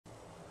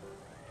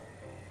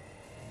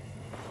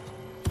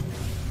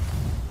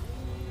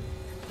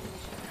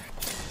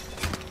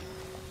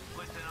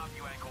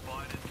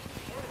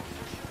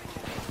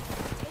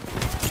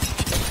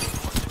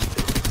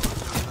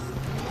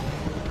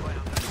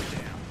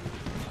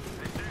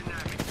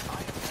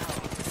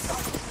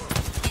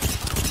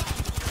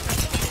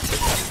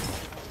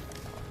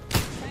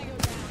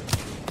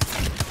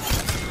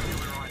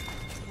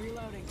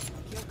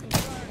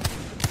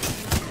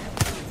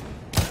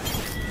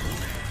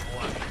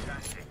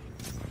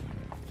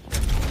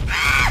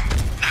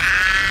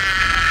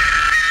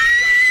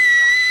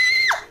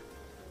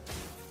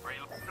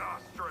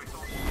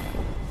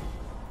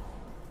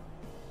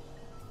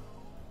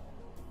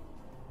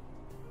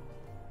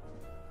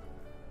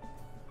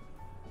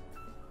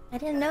I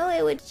didn't know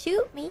it would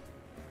shoot me.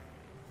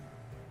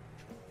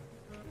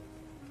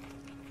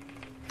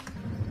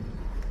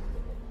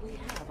 We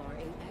have our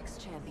Apex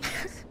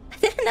champions. I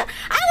didn't know.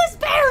 I was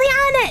barely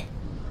on it!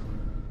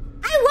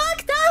 I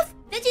walked off!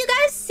 Did you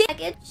guys see?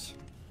 Package?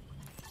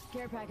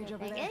 Care package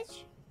over there.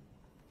 Package?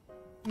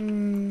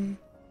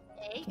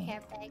 Okay,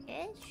 care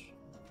package.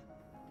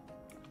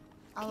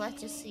 I'll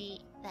let you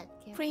see that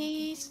care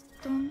Please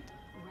don't.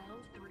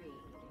 Round 3.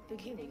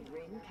 Beginning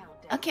ring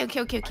countdown. Okay.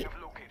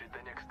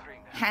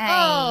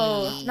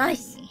 Oh,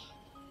 nice.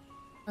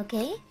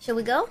 Okay, should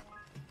we go?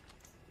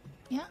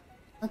 Yeah.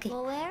 Okay.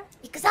 Go where?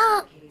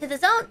 Ikuzo! To the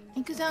zone!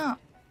 Ikuzo.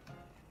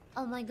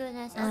 Oh my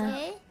goodness.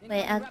 Okay.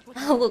 Wait, I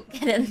will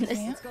get in this.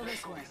 Yeah. Let's go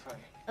this way.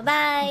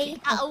 Bye-bye.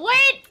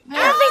 Wait!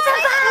 Yeah.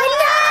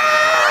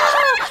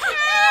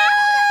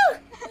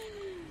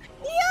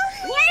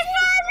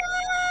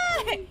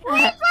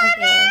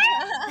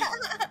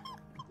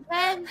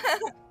 When?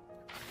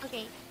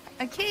 Okay.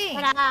 Okay.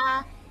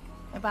 Ta-da!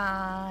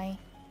 Bye.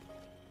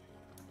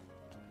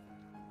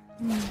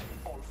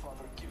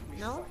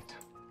 No?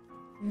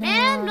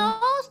 Man, no!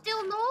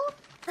 Still no?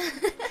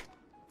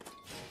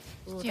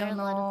 Ooh, Still there are a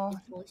lot no.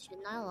 of potion.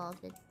 I love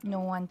it. No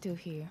one to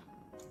hear.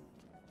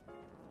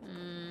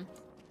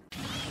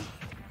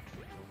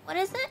 What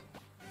is it?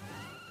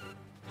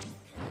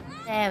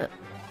 There.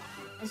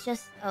 It's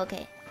just...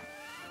 Okay.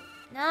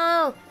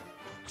 No!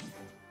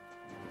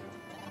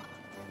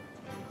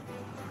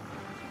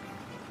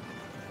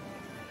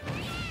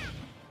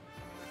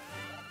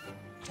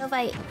 So if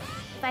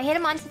I hit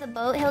him onto the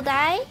boat, he'll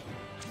die?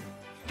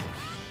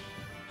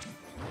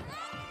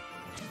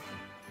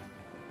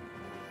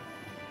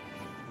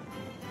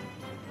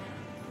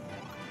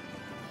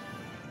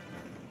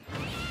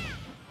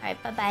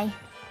 Alright, bye-bye.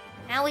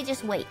 Now we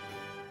just wait.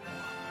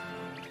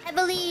 I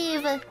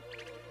believe!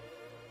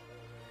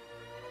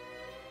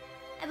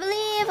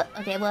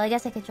 Okay, well, I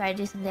guess I could try to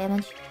do some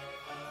damage.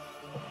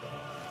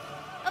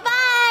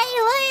 Bye-bye!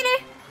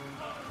 Later!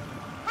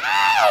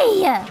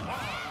 Hey!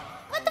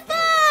 What the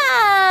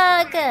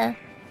fuck?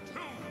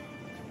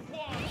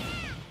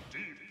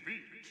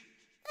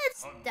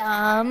 That's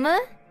dumb.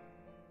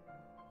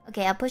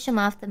 Okay, I'll push him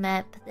off the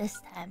map this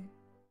time.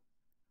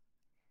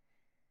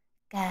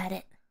 Got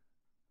it.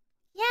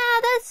 Yeah,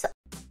 that's...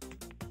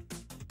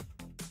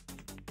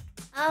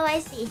 Oh, I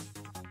see.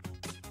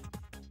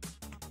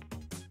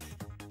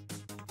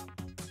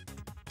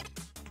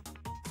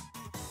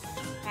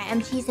 Alright,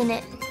 I'm cheesing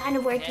it. It's kind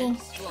of working.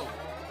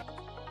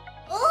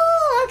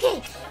 Oh,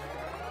 okay.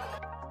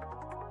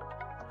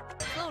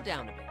 Slow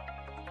down a bit.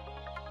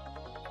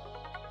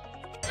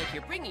 Like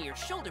you're bringing your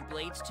shoulder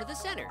blades to the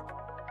center.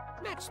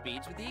 Match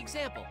speeds with the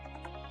example.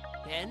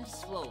 Bend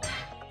slowly.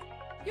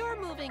 You're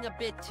moving a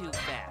bit too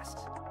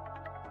fast.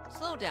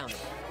 Slow down a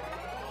bit.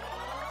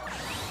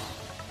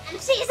 I'm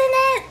cheesing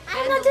it!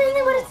 I'm not doing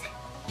it, what it's...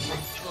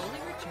 Slowly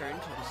return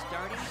to the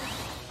starting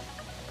position.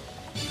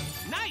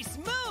 Nice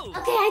move!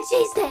 Okay, I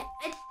cheesed it.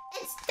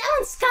 That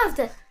one's scuffed.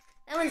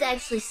 That one's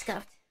actually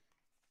scuffed.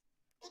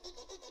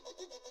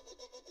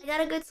 I got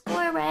a good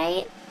score,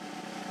 right?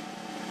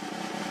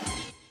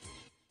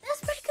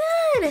 That's pretty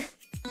good.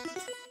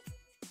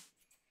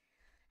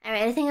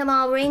 Alright, I think I'm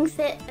all ring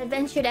fit,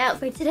 adventured out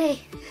for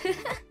today.